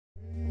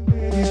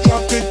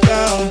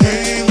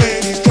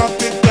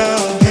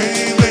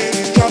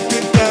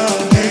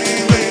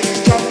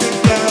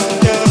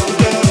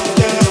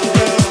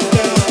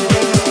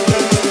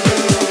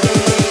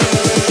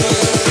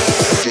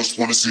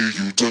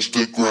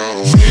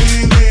ground.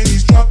 Hey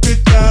ladies, drop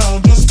it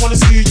down. Just wanna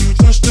see you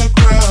touch the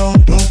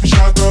ground. Don't be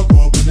shy, girl,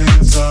 go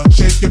bonanza.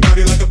 Shake your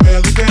body like a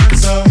belly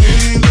dancer.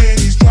 Hey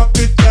ladies, drop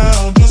it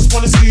down. Just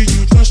wanna see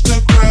you touch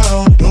the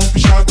ground. Don't be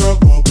shy, girl,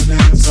 go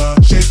bonanza.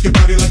 Shake your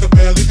body like a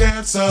belly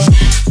dancer.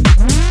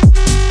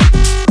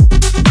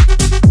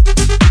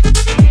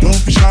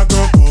 Don't be shy,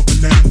 girl, go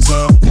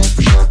bonanza. Don't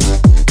be shy, girl,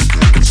 go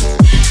bonanza.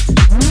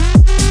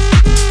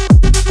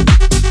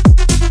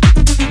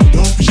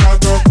 Don't be shy,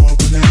 girl, go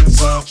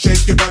bonanza.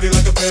 Shake your body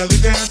like a belly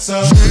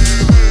dancer.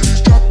 Hey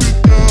ladies, drop it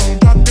down.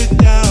 Drop it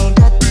down.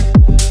 Drop it.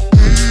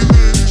 Hey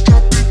ladies,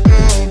 drop it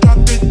down.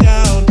 Drop it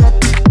down. Drop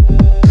it.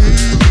 Hey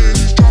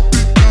ladies, drop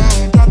it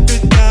down. Drop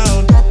it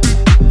down. Drop it.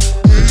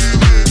 Hey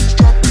ladies,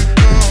 drop it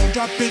down.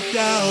 Drop it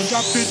down.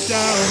 Drop it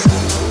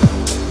down.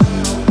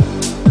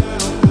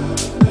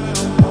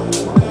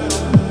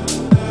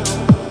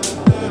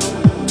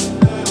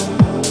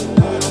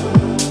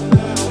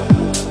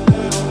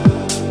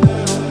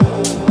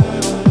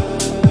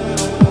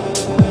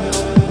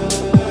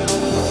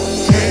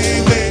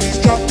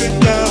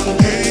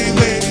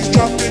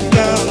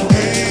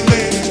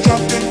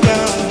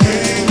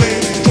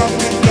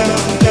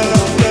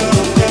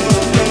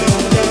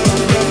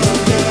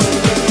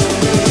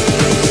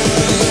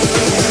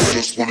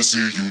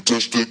 See you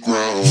touch the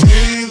ground.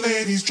 Hey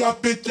ladies,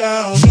 drop it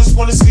down. Just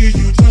wanna see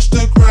you touch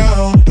the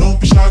ground. Don't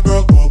be shy,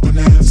 girl, go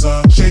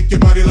bonanza. Shake your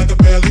body like a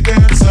belly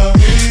dancer.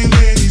 Hey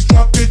ladies,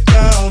 drop it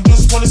down.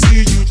 Just wanna see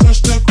you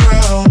touch the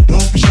ground.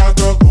 Don't be shy,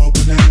 girl, go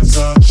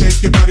bonanza.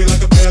 Shake your body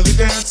like a belly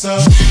dancer.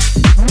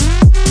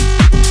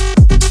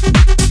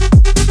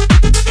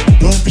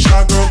 Don't be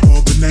shy, girl,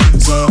 go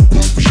bonanza.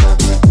 Don't be shy,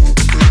 girl, go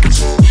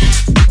bonanza.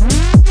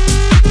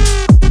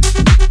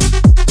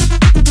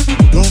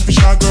 Don't be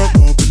shy, girl,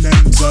 go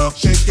bonanza.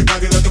 Shake your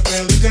body like a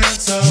belly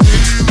dancer.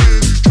 Hey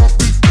ladies, drop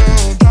it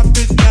down. Drop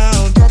it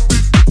down. Drop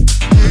it.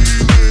 Hey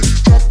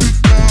ladies, drop it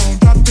down.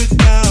 Drop it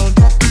down.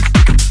 Drop it.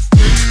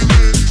 Hey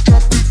ladies,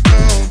 drop it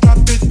down.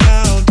 Drop it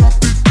down.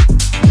 Drop it.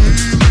 Hey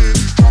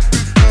ladies, drop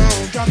it down.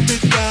 Drop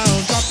it down.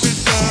 Drop it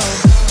down.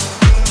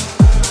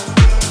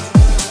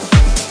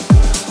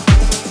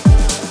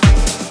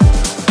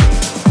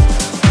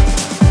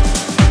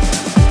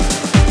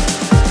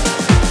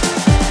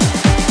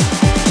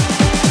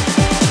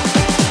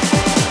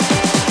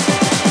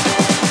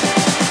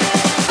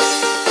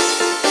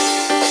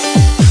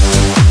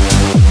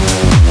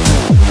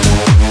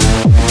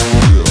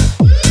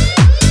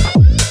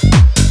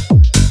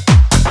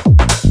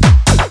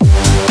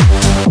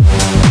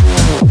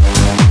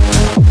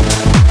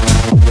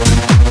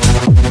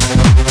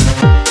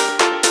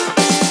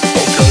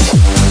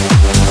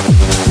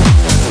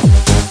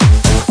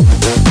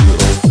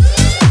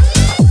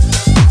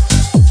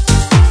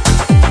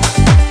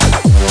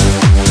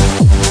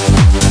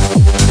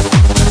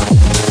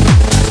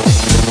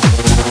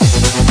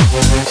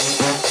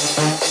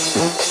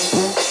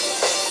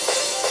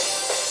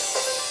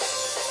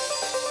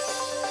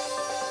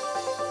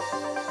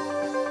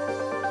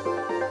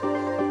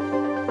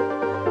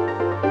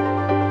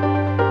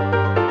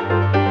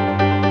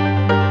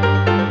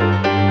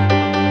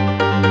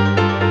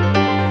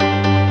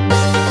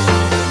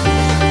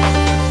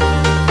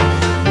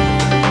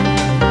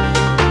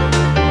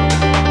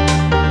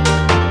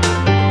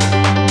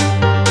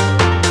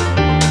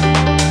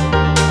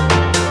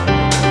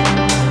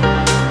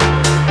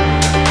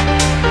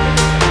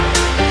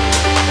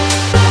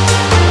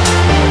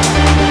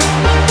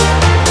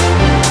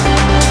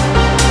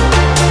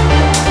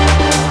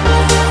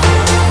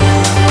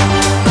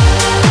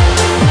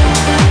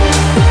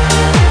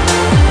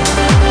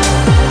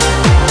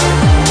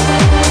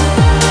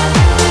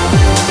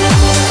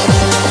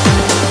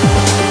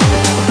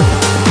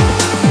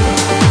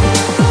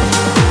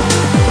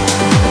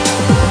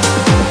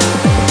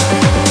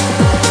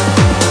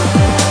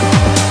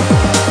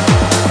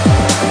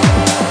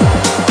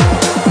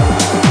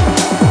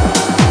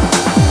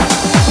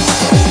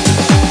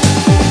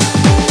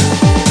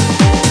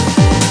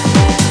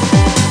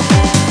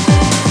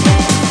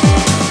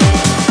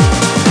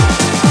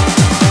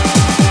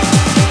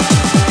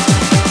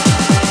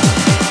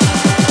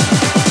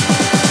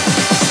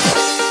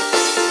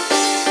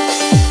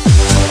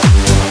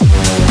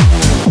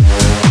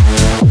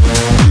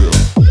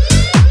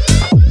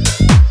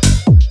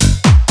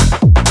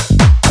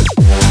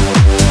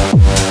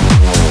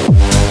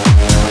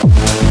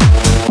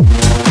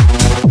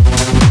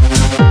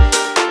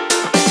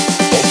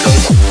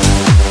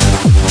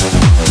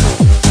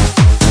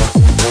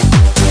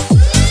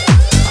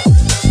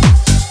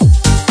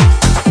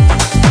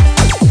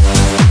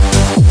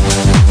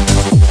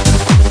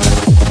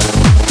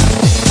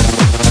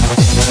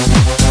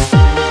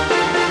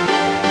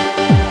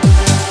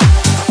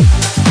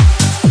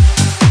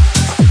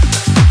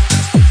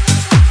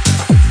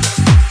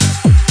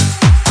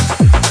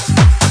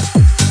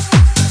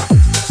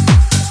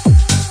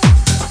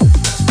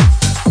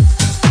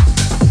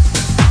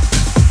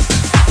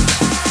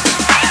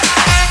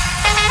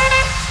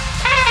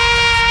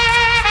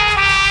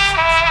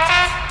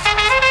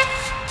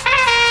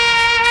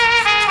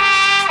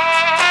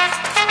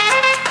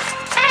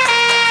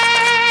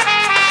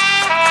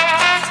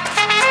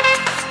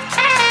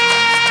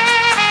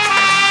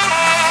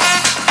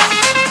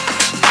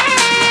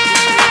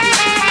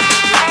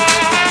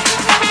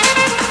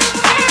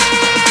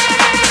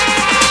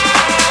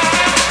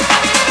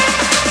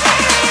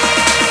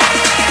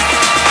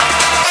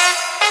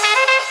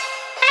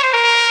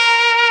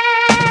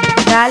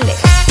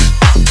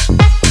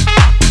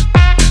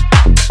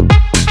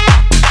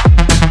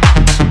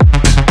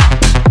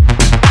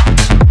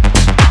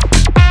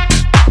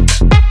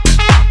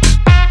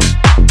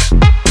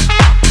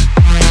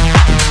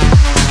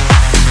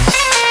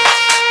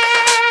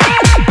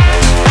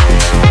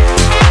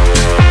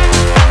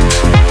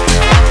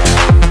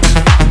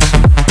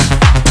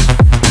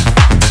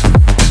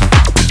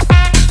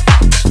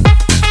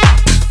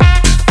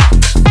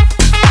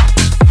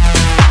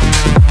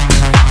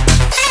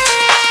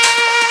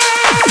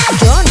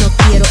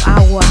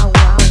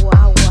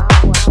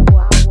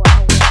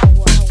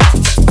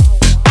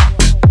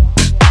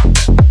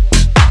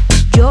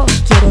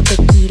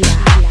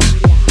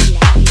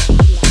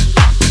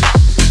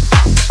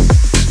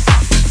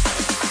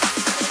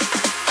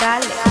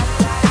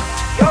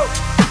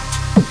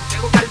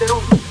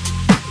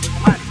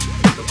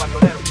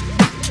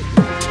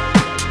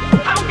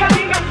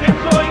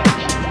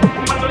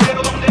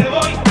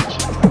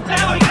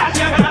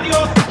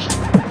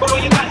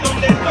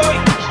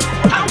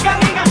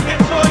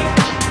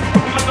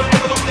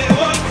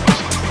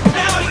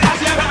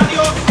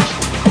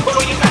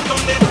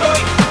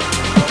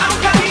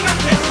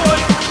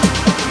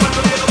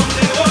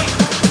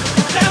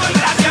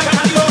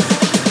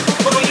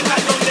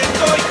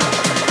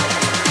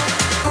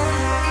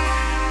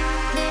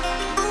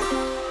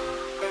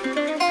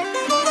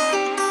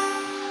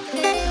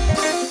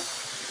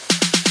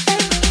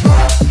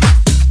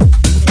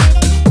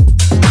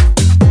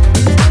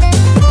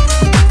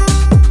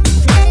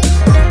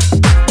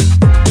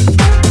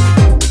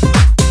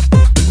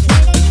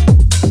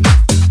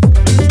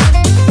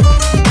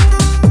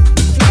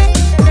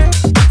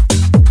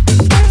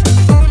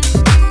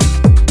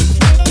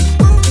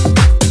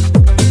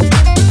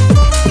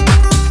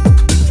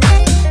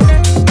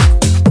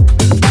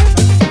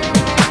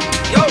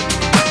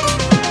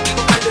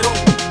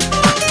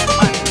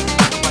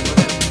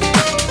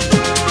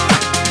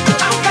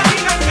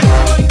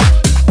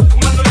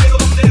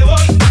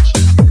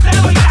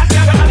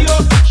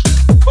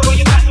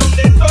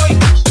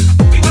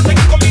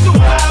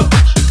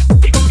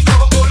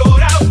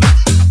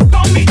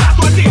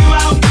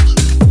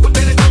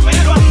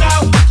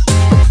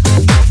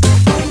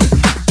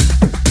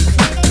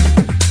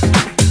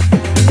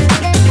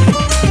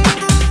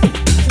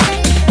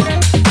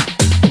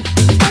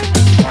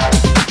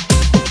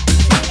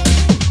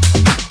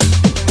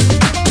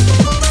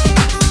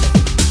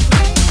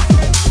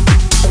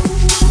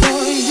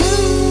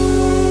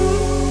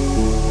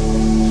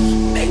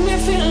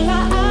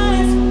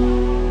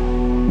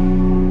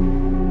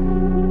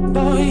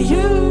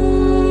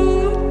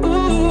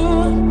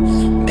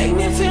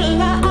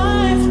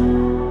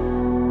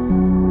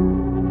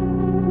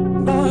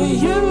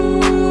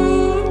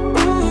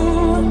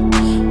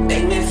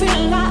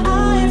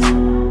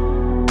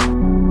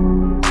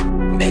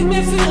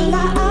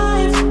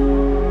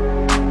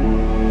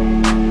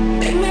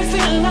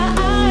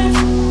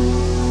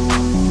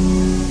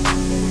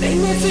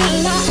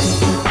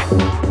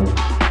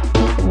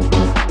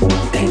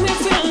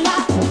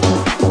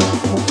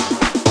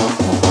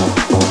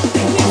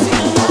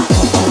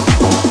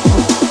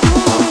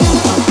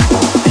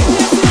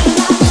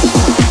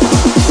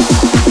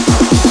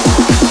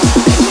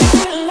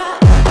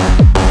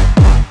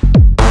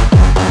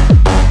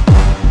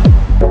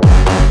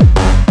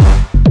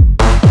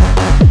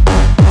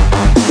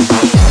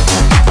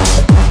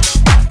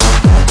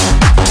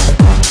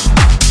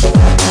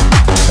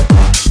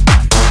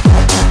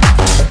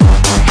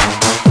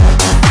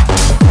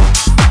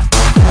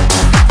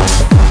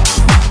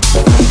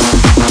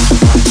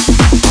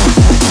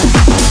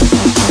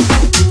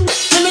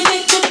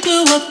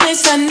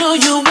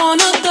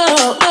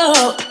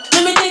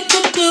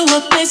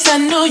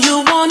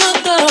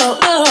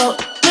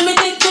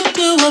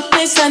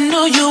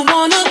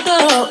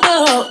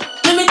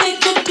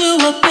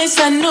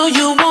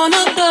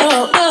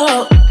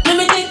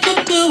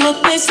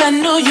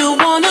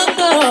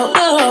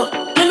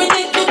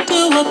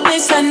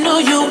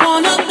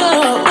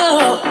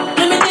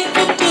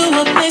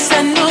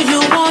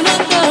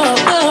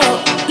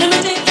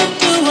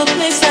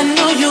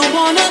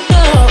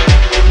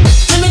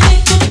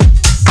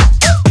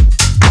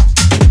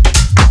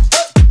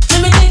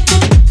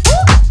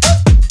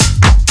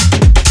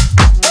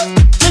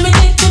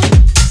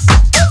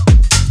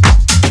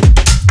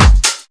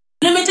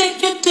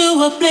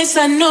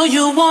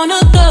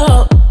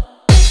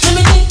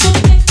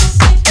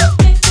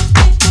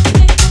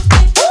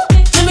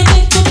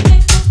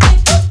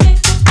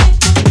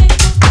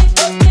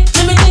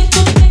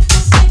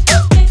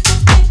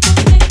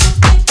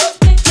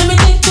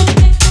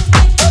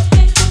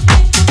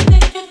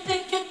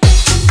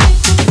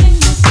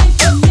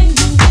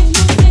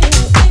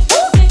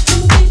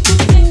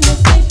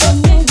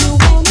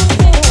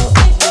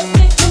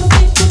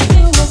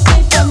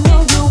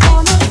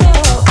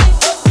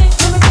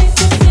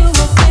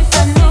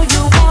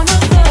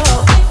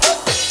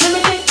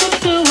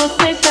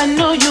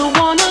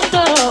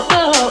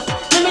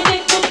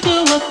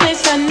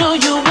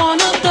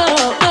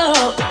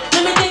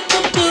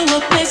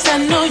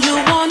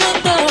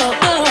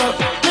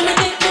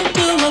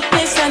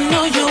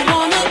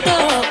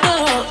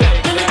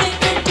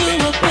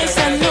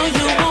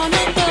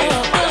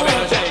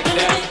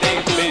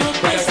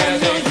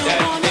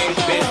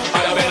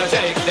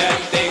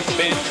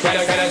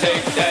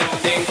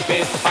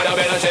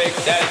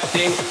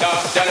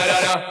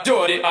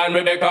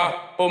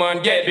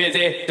 Woman, get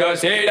busy.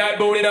 Just shake that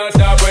booty, don't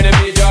stop when the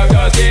beat drop.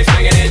 Just keep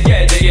swinging it,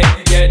 get jiggy.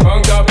 Get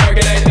punked up,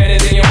 percolate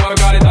anything you want.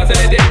 Got it, toss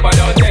it deep, but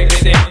don't take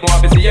pity.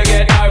 Want to see you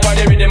get high for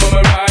the rhythm of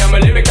my ride. I'm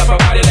a lyric up a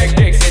body like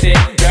electricity.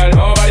 Girl,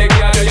 nobody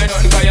can do you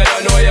nothing, cause you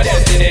don't know your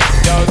destiny.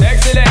 Yo,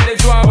 sexy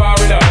ladies want war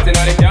with us. You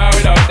know they can't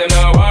with us, them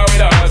not war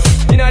with us.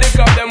 You know the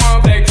cup, them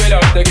want flex with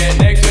us. To get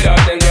next with us,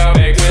 them can't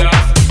vex with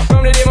us.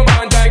 From the day my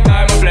bond, like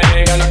time of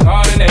flame. And I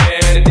call the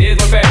name, and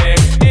it is my fame. It's all good,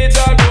 girl, turn me on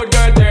till I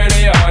earn them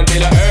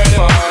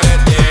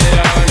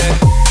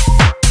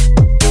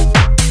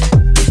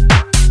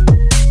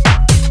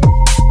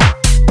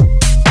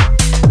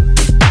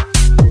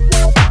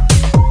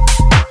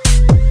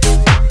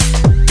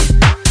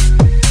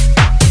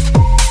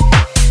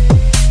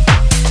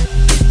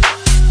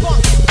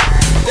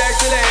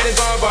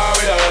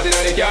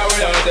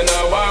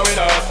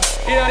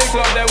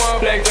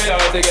on.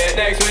 To get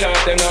next with us,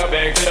 them not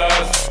vex with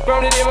us.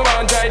 From the day my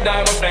bond tried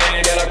down my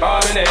flame, girl I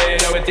call my name,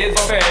 now it is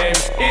for fame.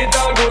 It's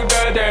all good,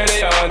 girl, turn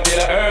it on till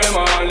I earn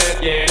them on. Let's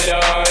get it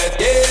on, let's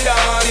get it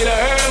on till I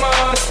earn them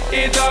on.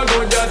 It's all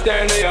good, just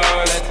turn me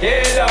on. Let's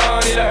get it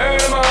on till I earn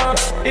them on.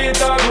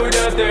 It's all good,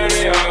 just turn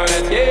me on.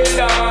 Let's get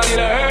it on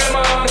till I earn them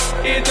on.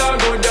 It's all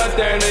good, just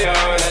turn me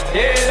on. Let's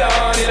get it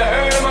on till I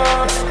earn them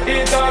on.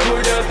 It's all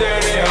good, just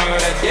turn me on.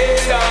 Let's get it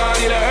on till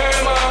I earn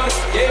them on.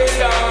 Get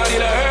it on till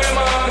I earn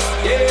them on.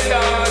 Get it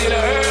on till I earn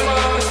them on.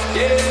 Get it on till I earn them on.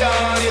 Get it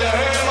on till I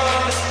earn them on.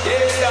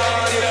 Get it on till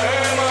I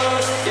earn them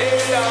on. Get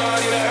it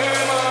on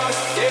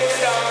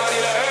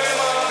till I earn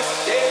them on.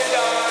 Get it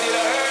on till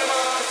I earn them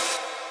on.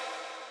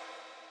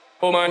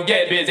 Woman,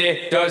 get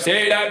busy. Just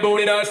shake that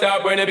booty, don't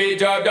stop when the beat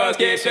drop. Just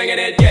keep swinging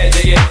it, get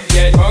jiggy.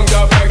 Get punked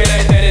up,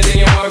 percolate anything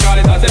you want. Got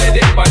it, toss it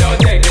deep, but don't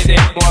take pity.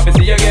 Want to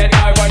see you get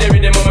high for the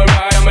rhythm of my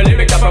ride. I'm a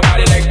lyric up a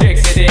body like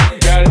electricity.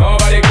 Girl,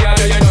 nobody can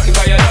do you nothing,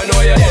 cause you don't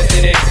know your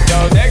destiny.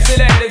 Yo, sexy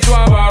ladies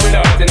want war with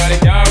us. You know they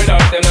can't with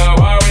us, them not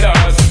war with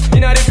us.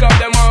 You know the cup,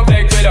 them want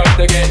flex with us.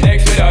 To get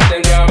next with us,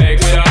 them can't vex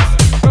with us.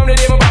 From the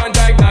day my bond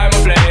like time of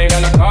flame,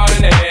 and I call the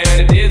name,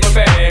 and it is my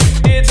fame.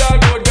 It's all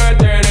good, girl,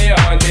 turn me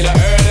on till I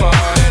earn them on.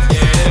 Let's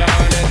get it on.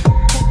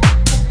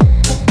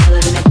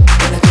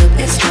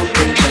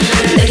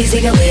 Ladies,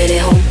 leave your weird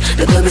at home.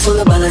 The club is full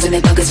of ballers and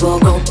their pockets full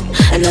grown.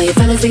 And now your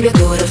fellas leave your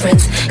cool with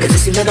friends, cause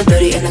it's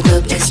 11:30 and the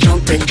club is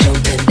jumpin',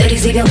 jumpin'.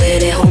 Ladies, leave your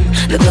weird at home.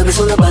 The club is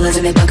full of ballers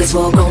and their pockets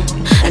full grown.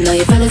 And now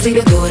your fellas leave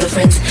your cool with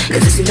friends,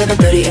 cause it's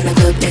 11:30 and the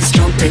club is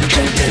jumpin',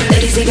 jumpin'.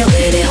 Ladies, leave your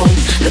weird at home.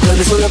 The club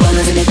is full of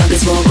ballers and their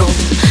pockets full grown.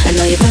 And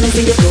now your fellas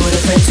leave your cool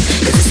with friends,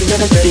 cause it's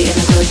 11:30 and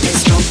the club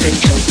is jumpin',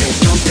 jumpin',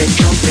 jumpin',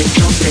 jumpin',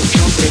 jumpin',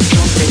 jumpin',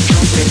 jumpin',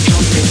 jumpin',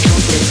 jumpin',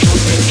 jumpin',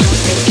 jumpin'.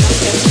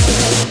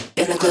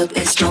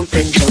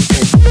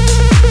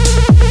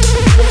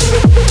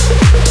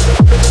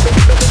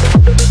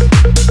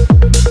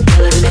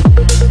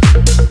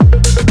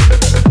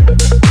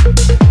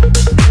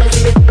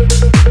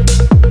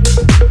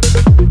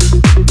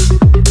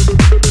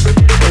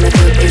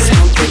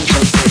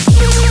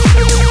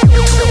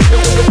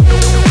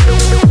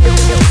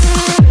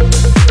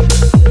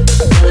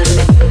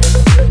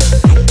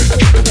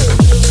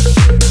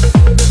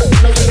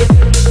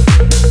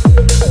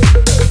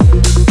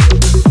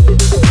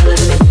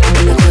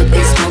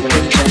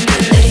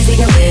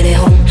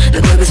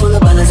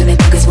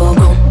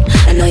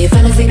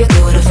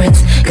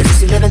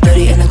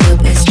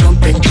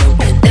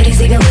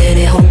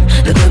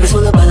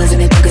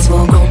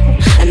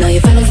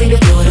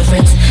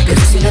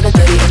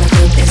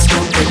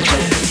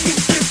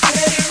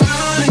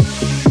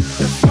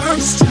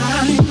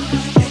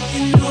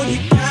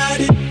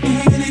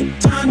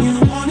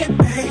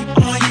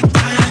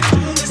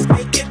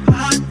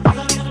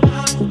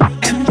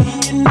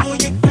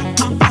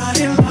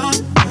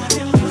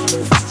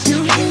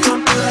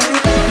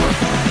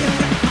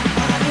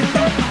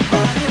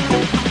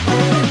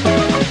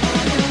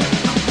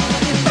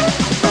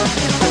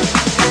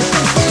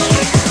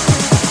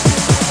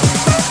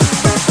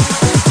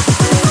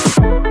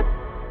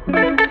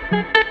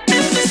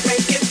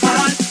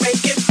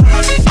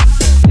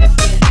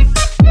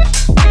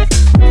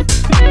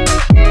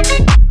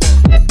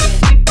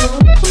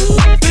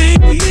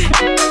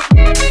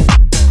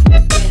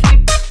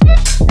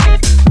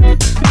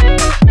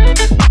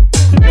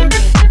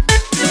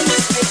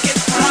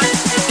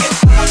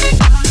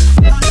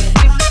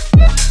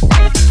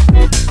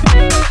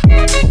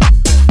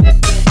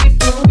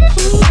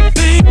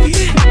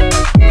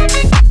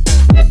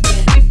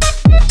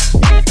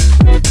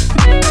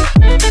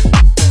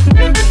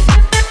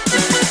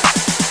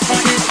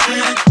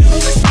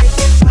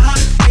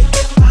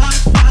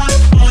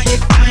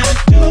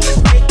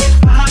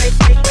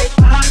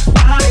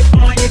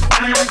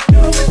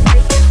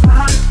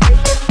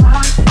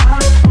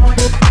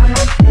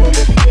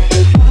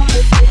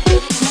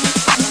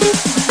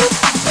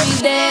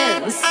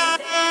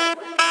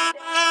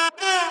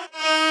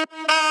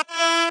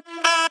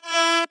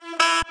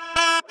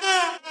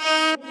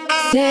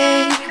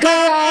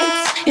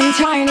 Cigarettes in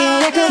tiny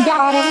liquor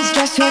bottles,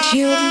 just what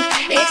you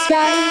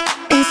expect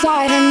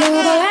inside a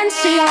new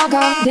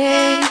Balenciaga.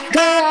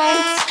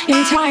 Cigarettes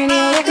in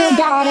tiny liquor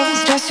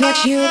bottles, just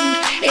what you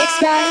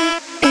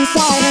expect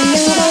inside a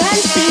new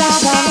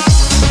Balenciaga.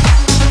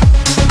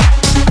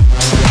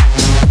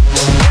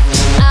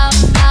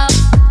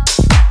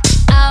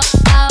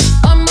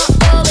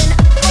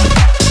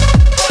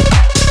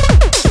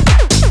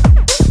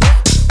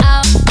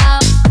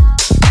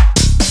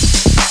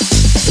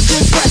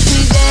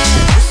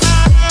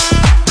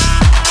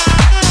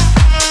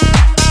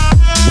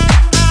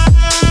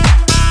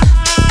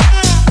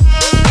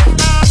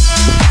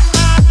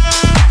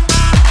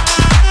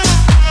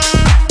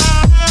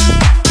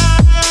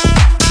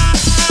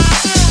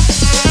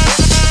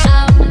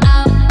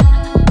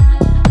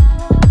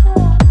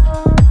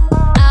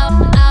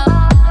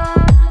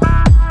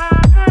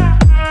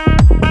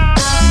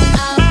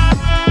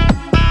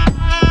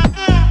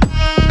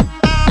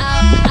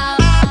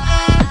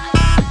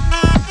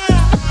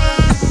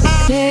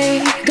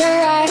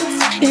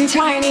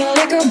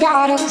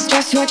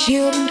 Just what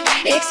you'd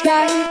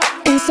expect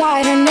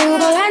inside a new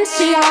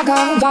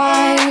Balenciaga.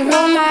 Buy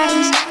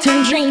romance,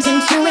 turn dreams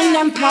into an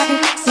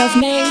empire.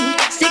 Self-made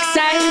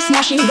success,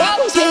 now she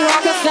rolls with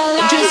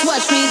Rockefeller. Just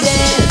watch me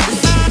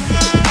dance.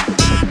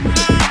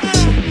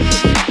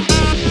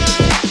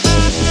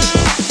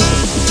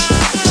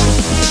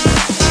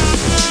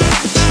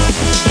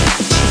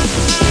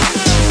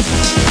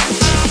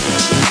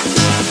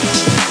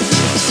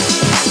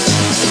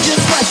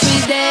 Just watch me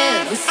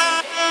dance.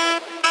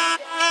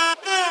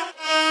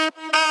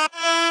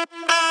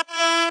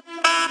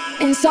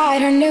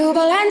 Inside her new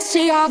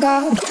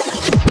Balenciaga.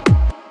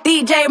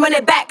 DJ, run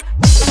it back.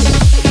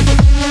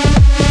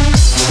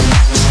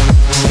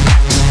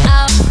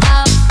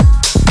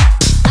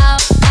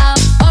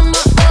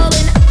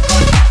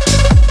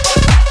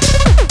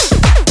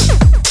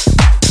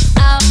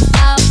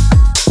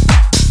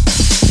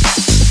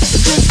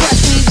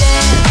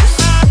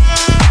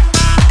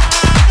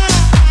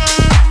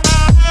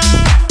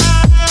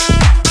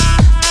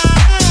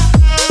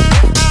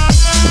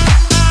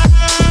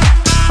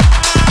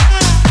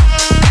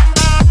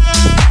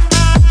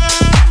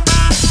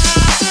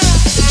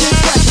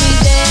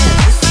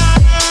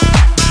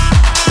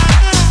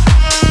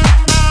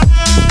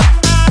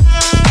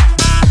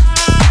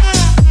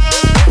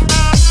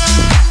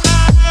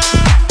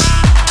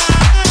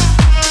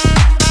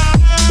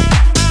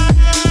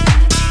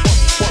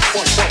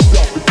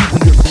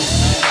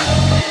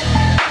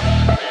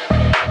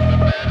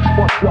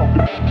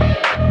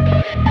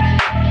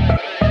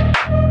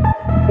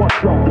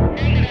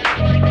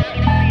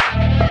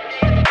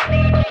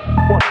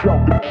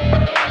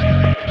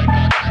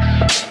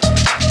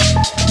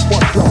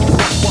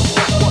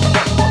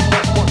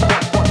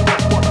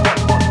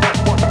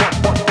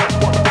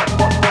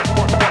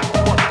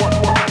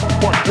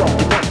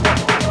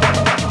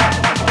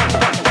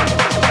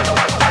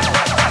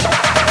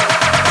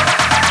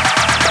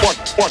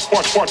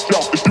 Watch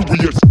out, the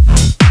UBS.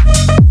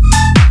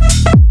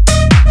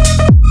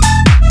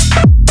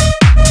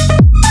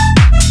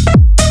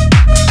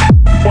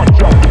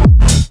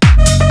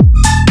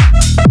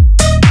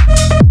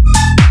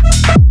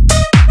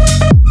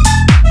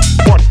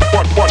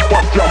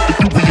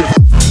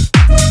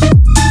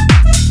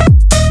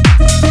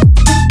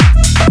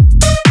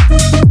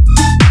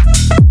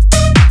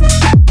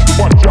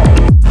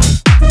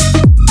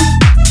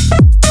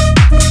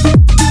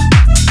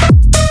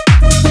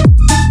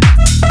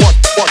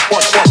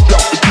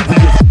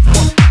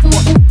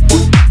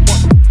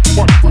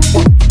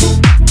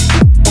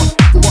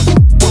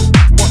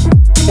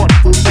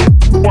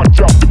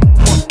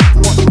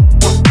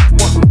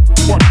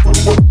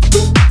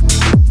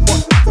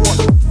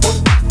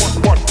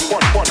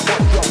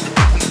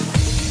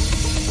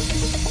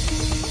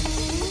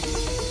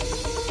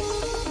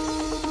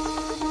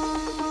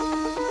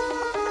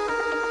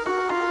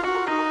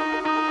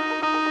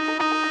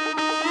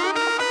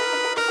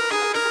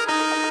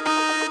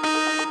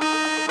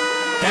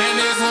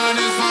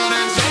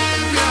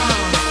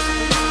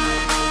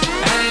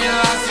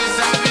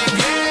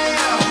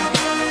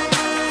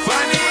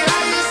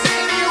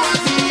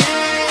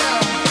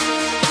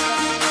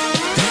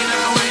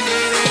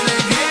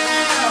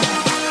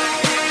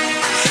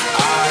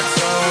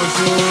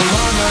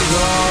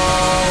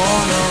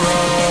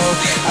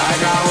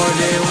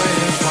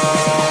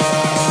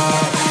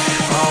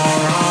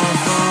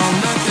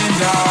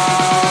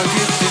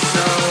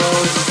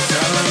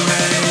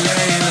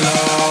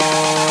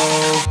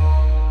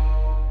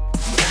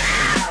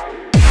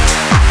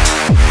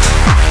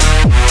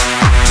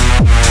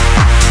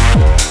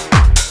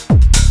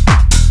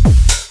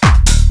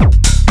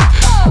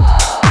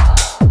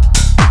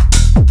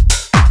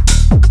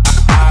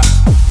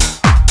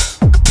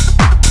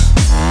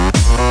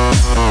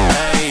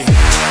 Hey.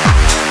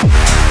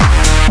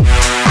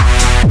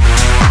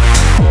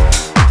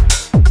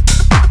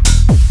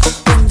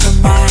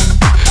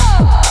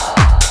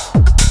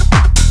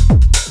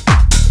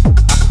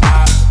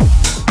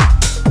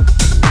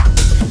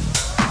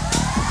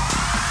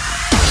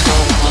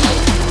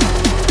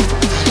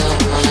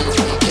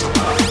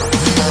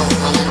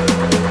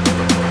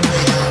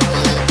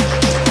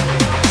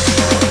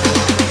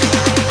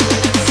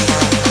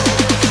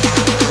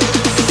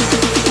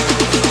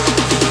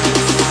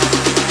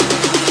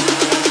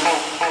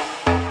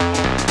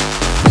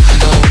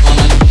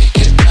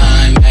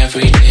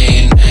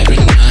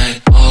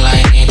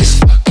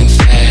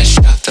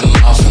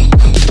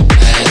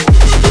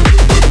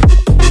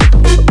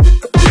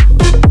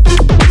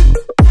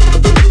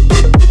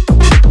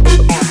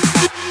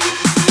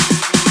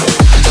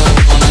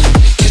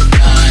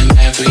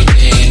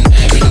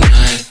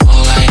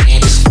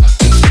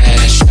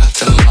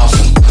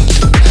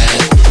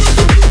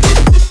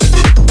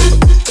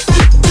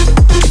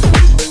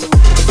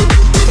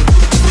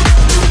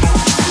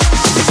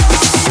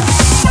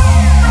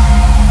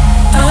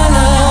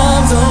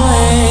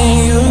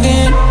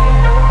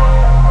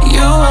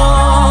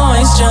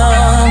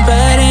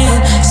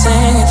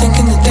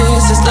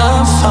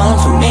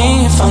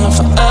 falling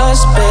for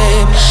us,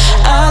 babe.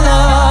 I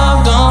love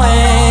the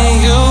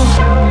way you.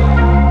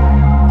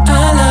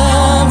 I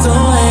love the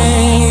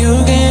way you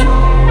get.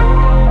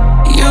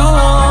 You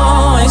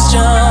always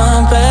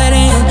jump right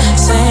in,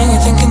 saying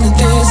you're thinking that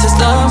this is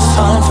love.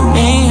 Falling for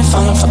me,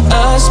 falling for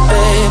us,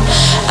 babe.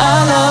 I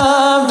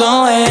love the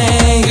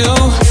way you.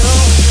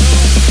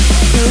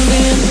 You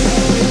get.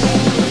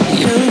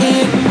 You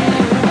get.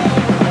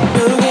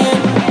 You get.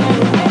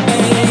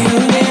 Hey, you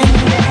get.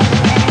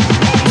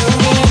 You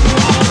get.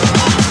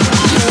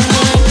 You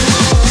get.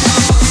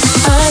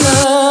 I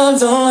love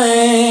the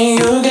way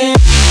you get.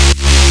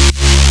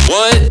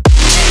 What?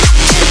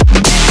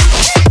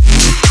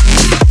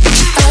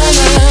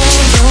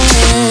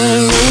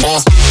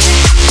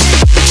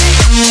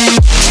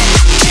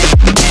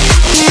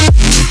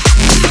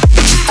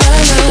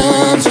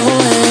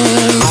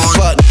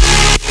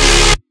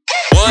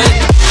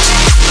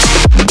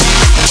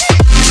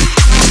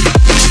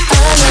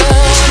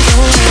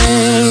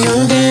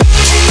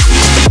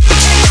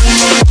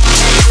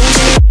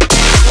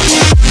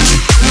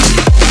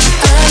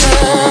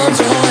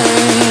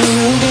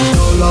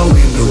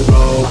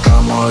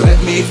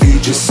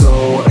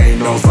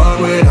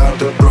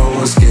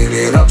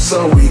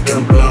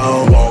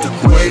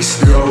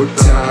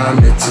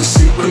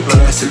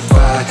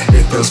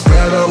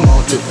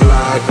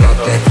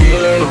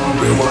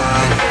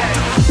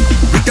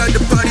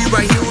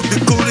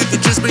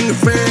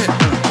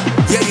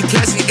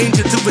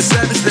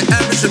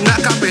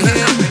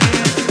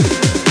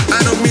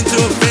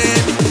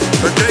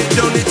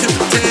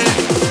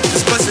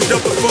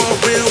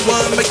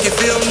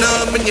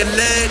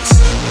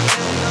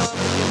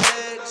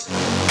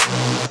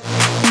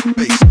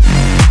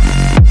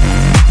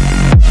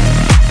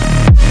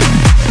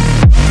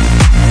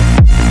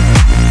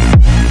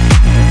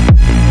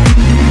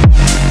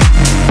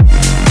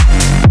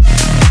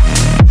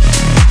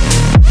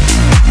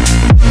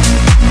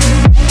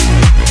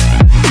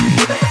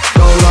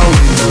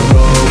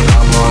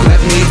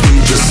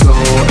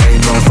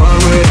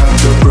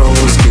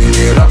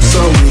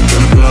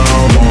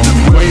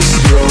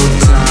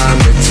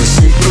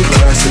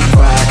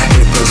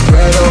 It goes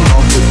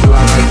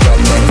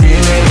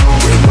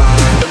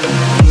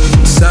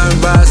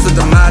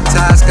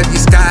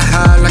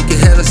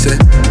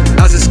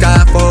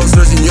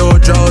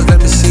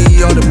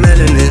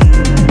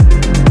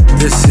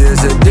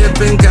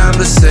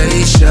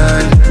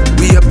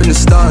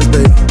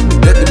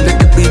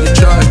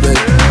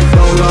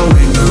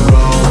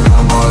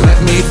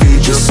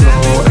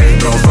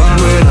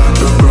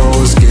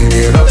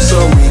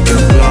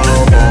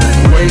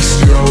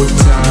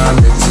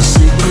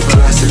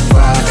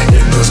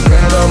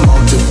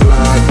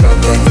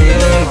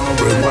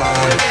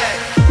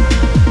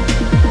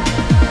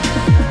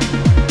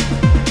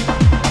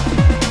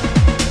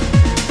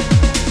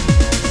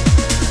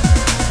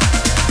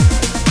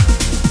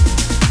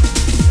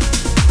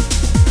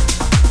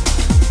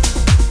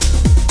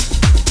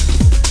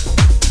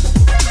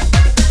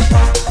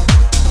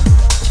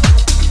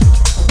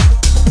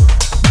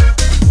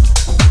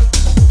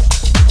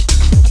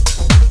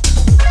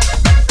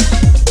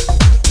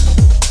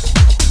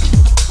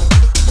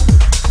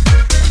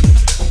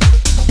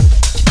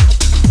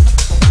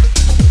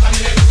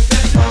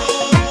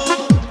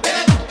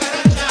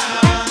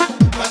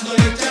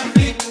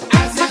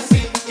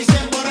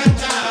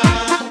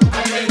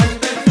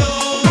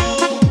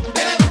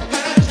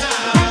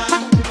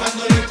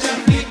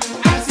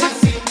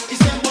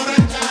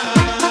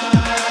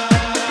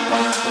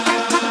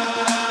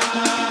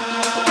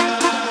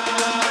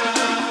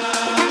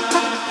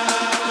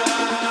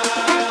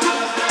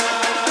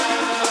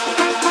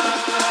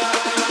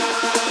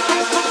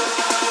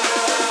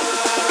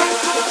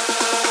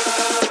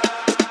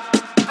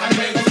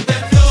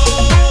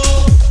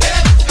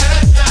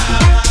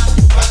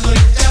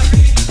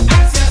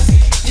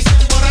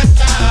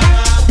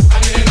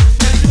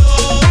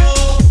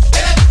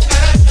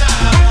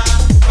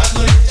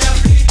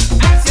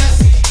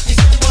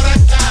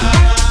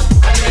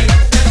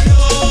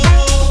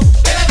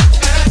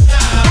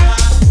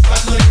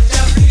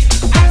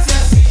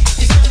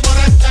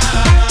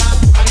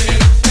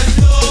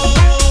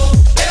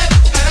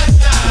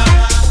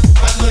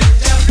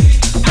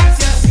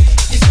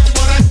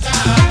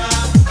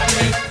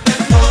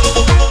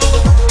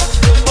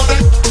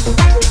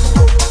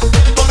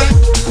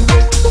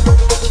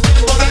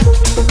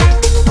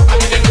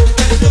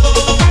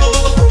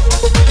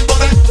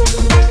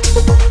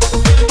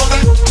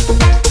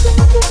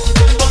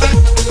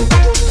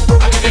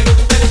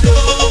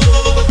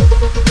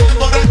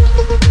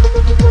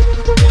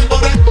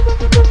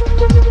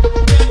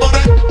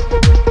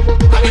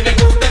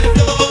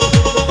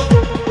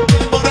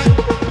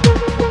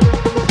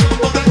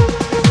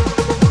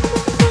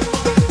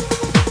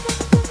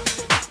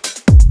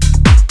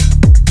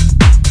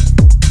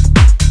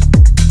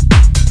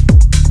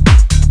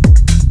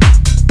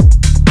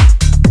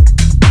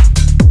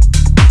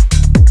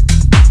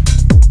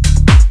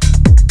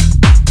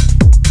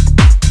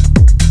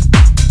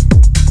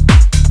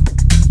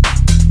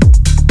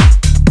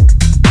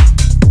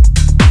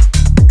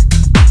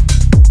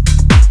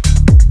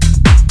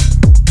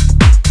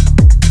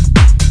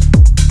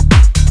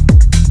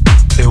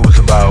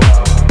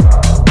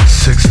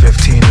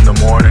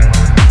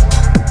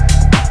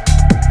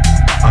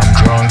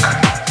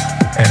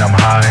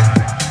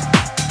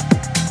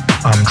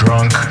I'm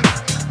drunk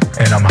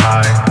and I'm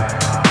high.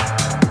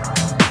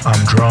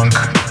 I'm drunk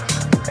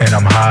and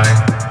I'm high.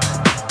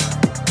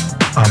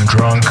 I'm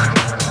drunk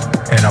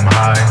and I'm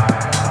high.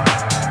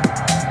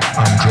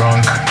 I'm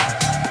drunk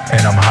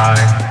and I'm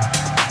high.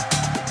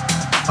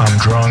 I'm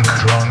drunk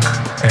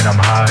and I'm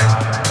high.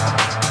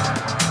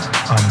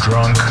 I'm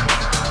drunk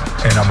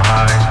and I'm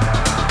high.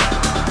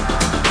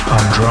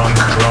 I'm drunk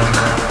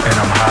and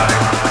I'm high.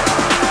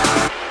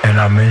 And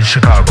I'm in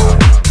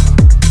Chicago.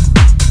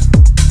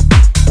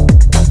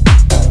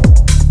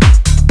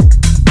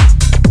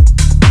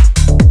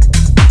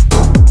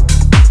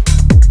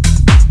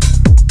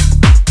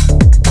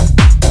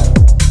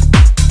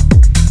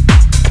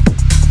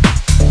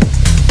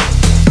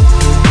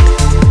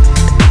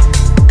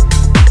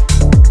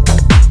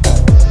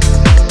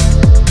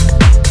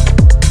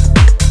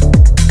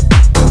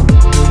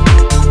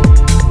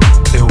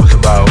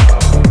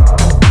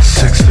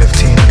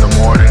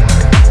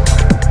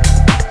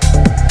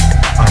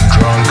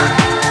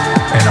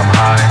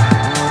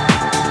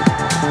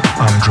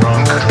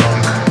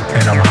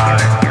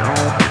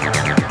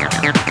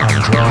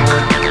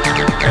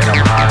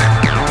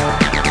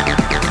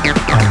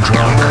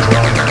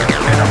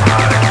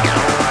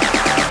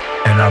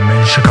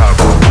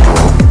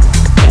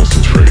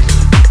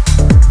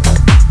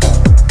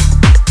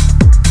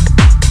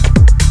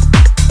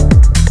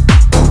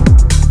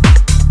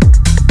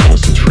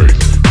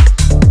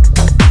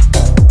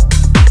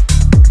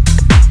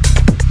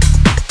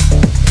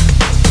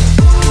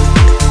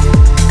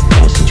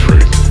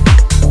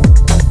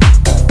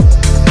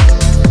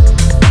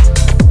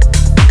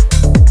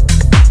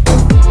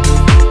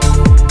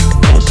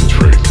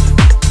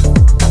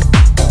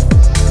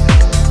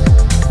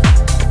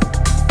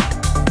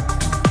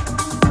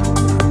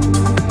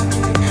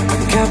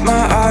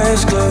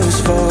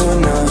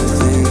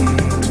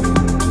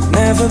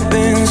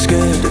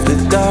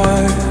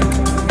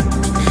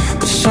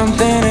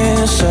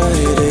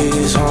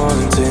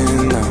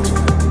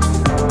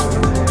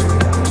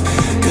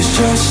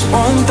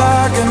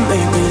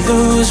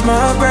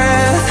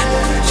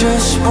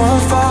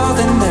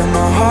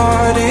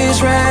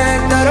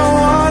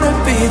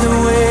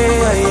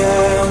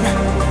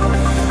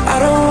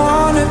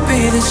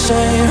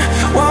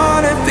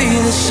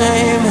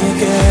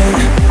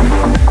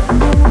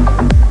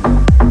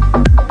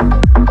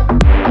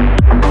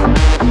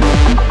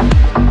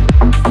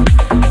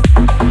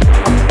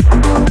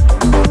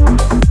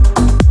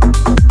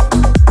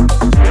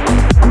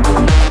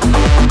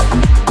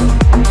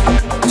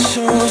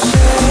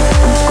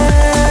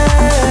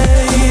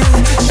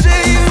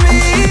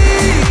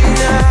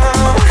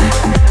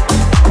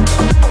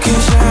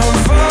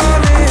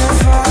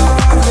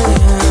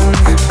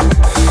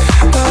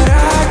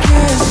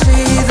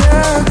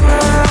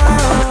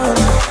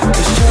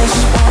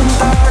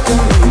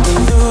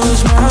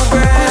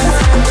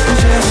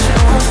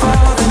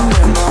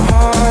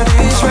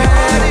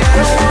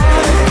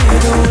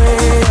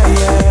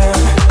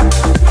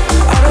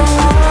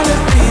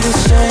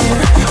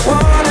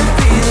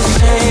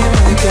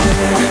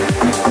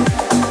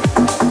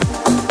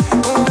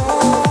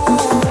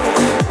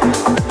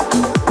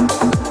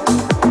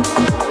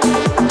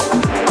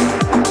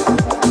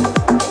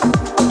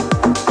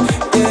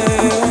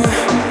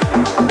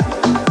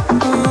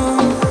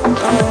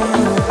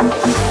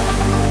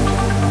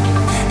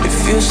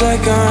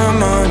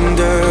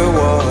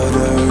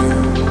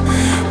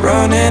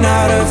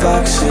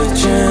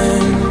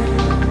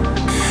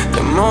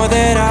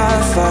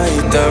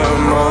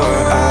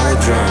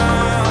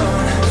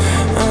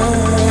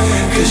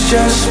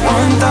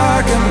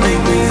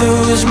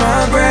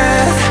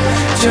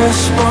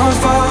 Just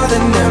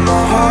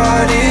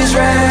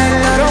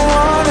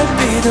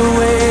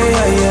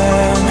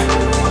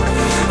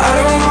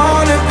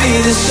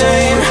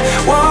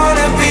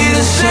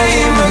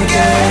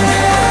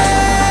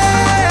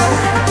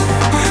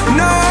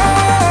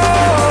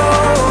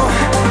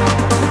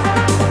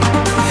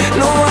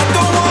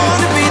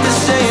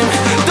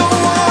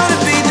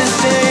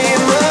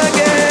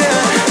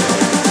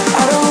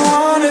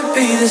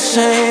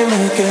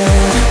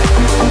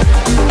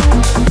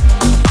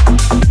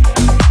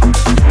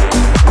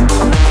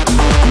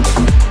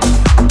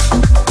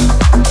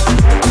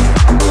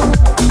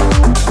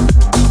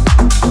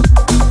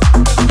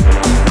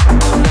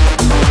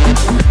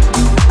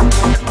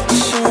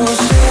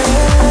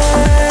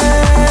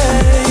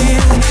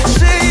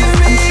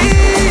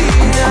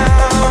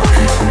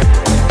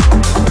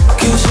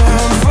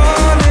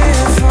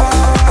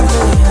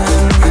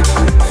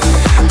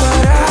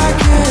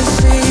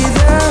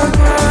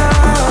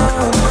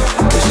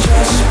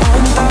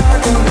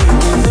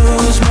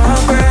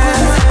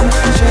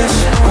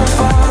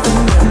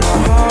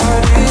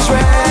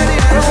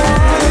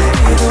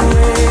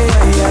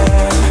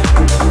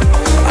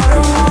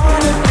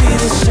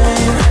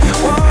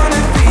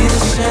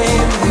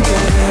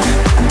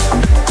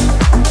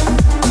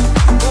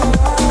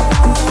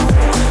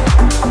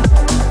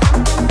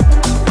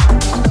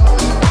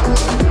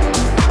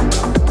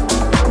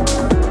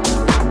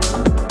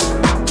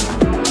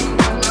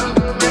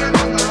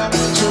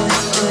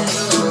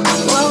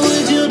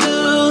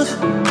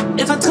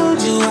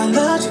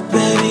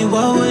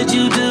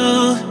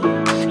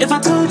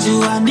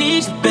you I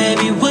need you,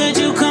 baby, would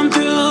you come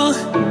through?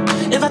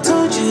 If I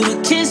told you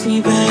to kiss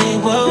me,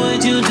 babe, what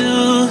would you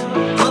do?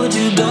 What would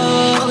you do?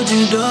 What would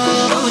you do?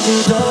 What would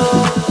you do?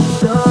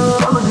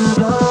 What would you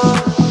do?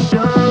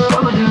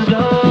 What would you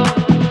do?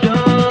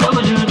 What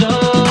would you do?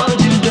 What would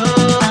you do?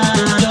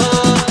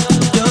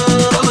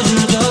 What would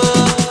you do?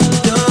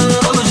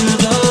 What would you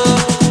do?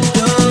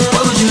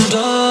 What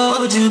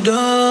would you do?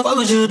 What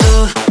would you do?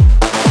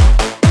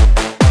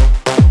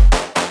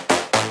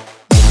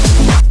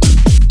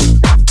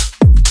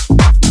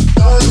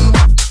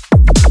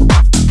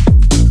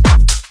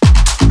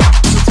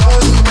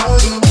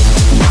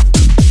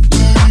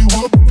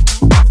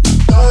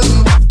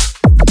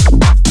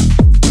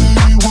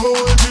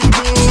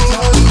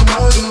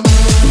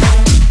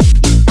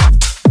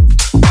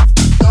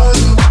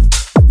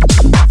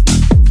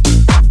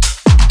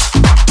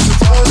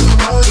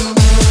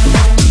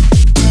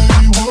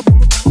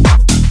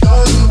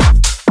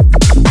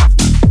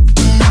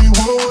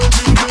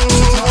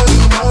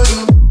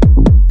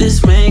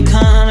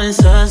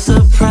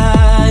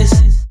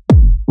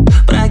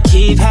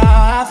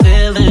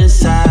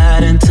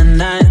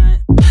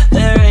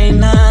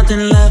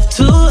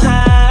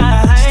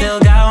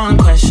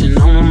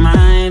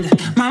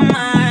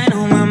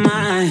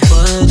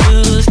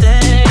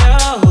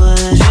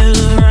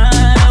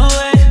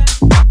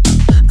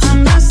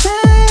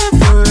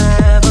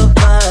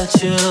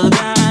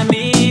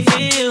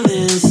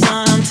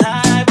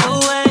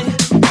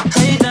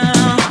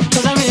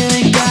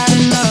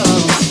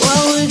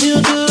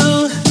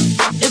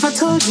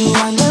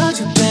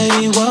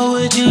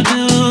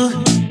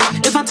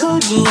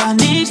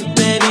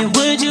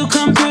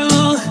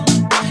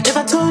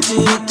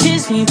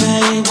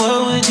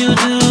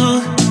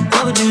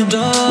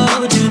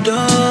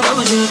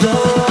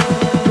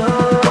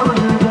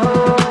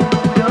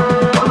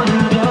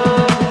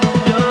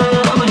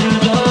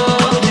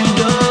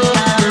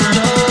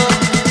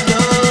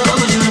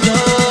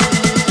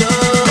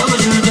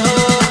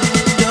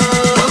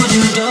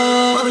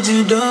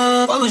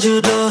 What would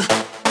you do?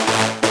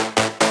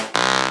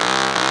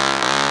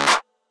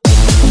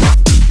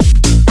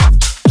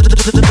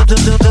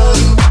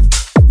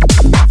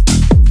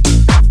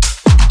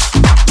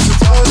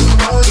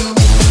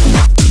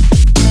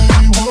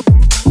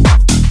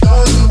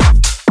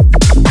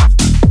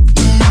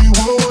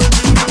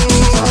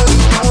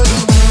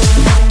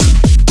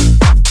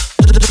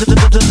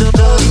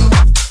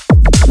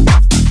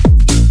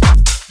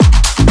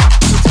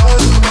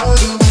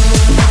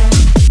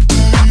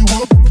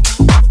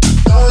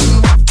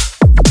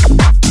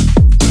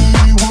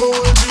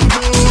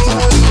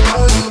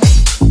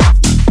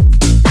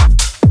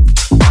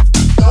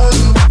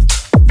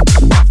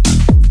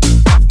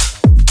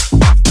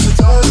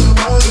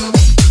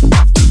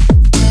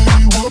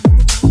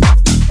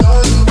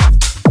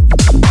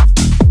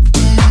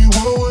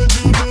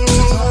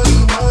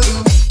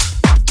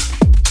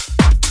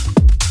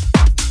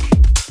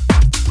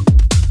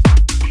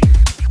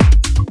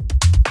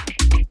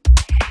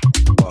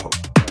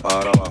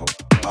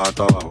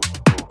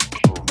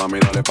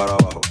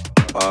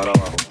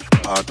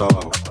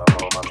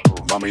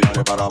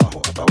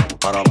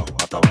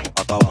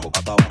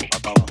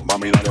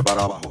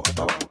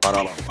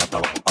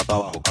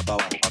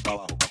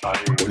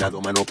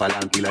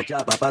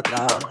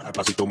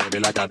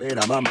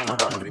 Mamá,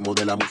 al ritmo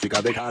de la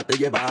música déjate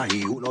llevar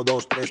y 1,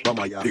 2, 3,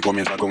 vamos allá. Y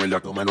comienza con el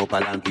abdomen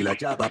pa'lante y la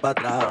chapa para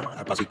atrás.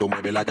 Al pasito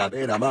mueve la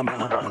cadera,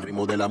 mamá. Al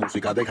ritmo de la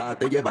música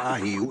déjate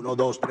llevar y 1,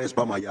 2, 3,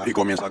 vamos allá. Y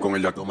comienza con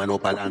el abdomen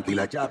pa'lante y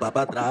la chapa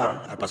para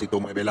atrás. Al pasito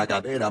mueve la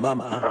cadera,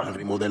 mamá. Al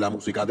ritmo de la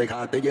música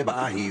déjate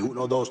llevar y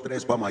 1, 2,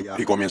 3, vamos allá.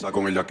 Y comienza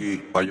con el de aquí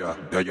para allá,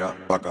 de allá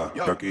para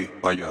acá, de aquí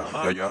para allá,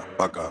 de allá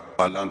para acá,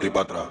 pa'lante y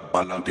para atrás,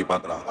 pa'lante y para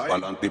atrás,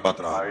 pa'lante y para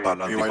atrás,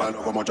 pa'lante y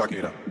bailalo como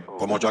Shakira,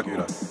 como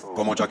Shakira,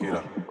 como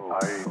Shakira.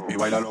 Y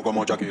bailalo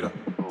como Shakira,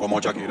 como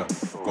Shakira,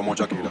 como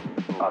Shakira.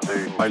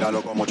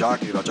 Bailalo como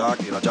Shakira,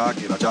 Shakira,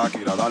 Shakira,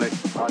 Shakira, dale.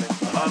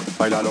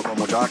 Bailalo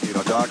como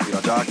Shakira,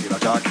 Shakira, Shakira,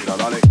 Shakira,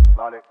 dale.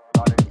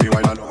 Y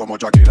bailalo como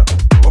Shakira,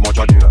 como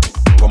Shakira,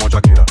 como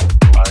Shakira.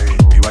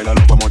 Y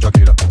bailalo como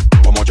Shakira,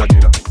 como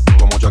Shakira,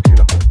 como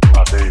Shakira.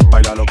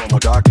 Bailalo como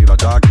Shakira,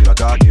 Shakira,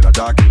 Shakira,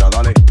 Shakira,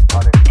 dale.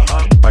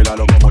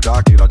 Bailalo como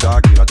Shakira,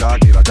 Shakira,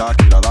 Shakira,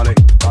 Shakira, dale.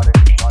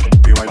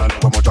 Y bailalo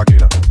como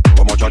Shakira,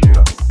 como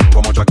Shakira,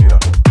 como Shakira.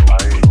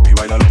 Y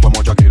bailalo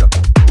como Shakira,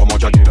 como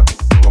Shakira,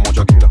 como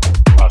Shakira.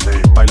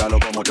 Bailalo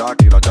como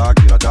Shakira,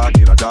 Shakira,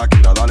 Shakira,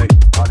 Shakira, dale.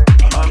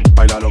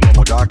 Bailalo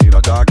como Shakira,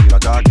 Shakira,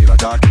 Shakira,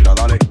 Shakira,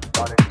 dale.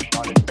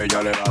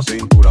 Ella le da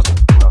cintura,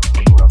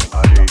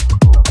 ahí.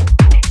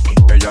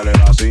 Ella le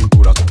da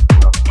cintura, así.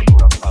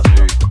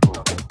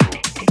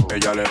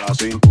 Ella le da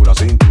cintura,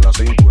 cintura,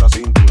 cintura,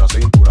 cintura,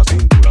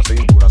 cintura, cintura,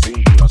 cintura,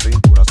 cintura,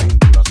 cintura,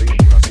 cintura,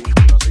 cintura, cintura.